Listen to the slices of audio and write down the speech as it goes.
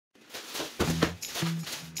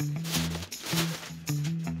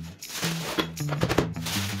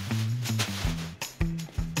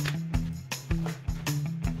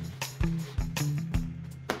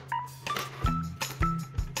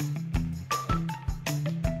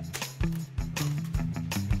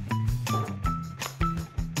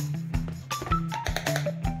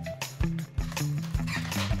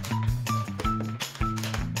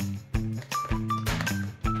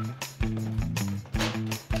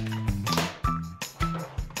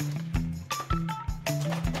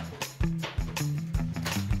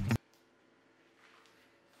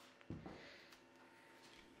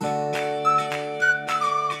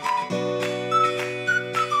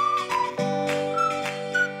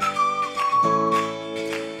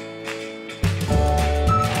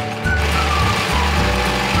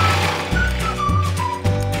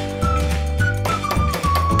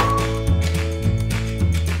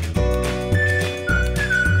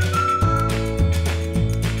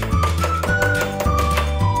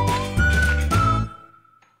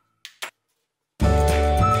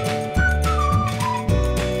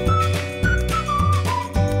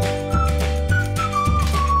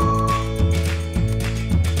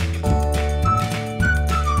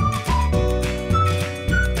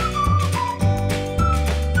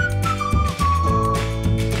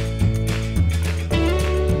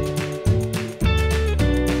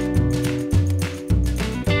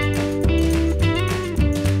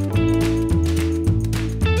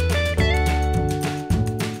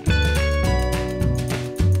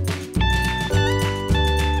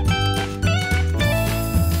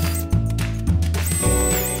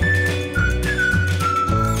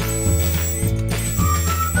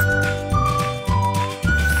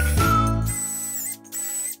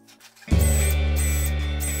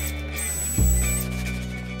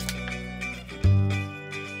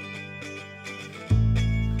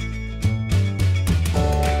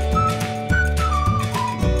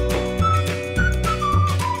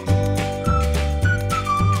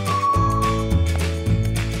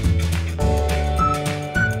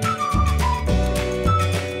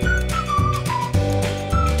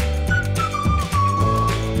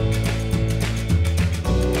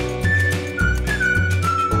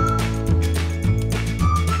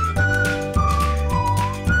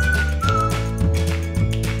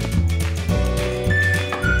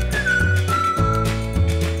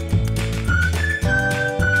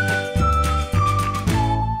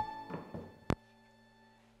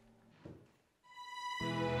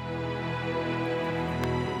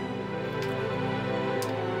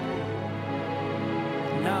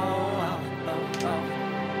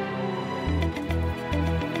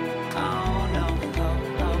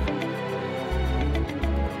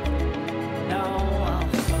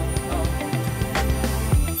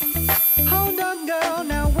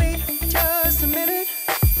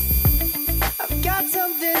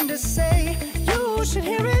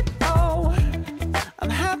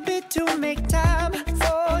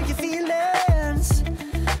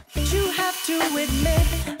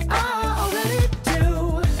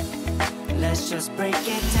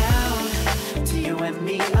and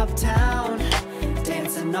me uptown,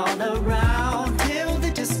 dancing all around till the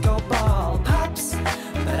disco ball pops.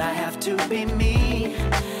 But I have to be me,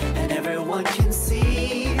 and everyone can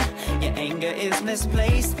see your anger is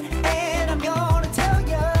misplaced. And I'm gonna tell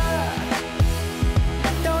ya,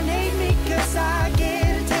 don't hate me 'cause I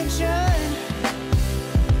get attention.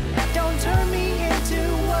 Don't turn me into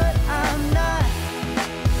what I'm not.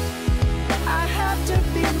 I have to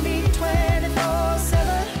be me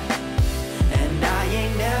 24/7, and I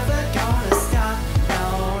ain't never gonna stop. No,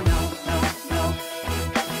 no, no, no.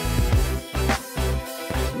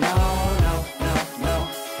 No, no, no, no.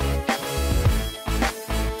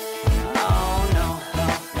 Oh, no, no,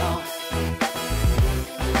 no.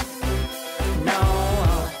 No,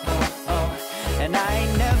 oh, oh, oh. And I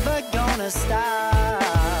ain't never gonna stop.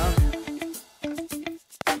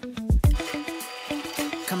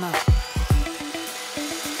 Come on.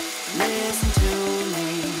 Listen to me.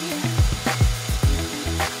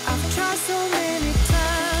 I've tried so many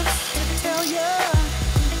times to tell you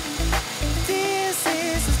this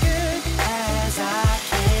is as good as I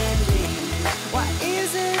can be. Why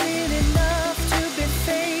isn't it enough to be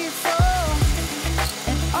faithful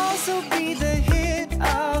and also be the hit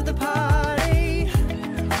of the party?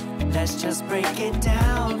 Let's just break it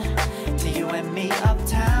down to you and me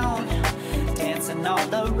uptown, dancing all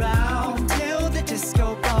around till the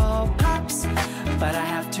disco ball pops. But I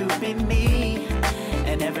have to be me,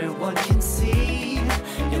 and everyone can see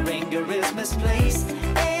your anger is misplaced.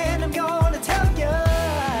 And I'm going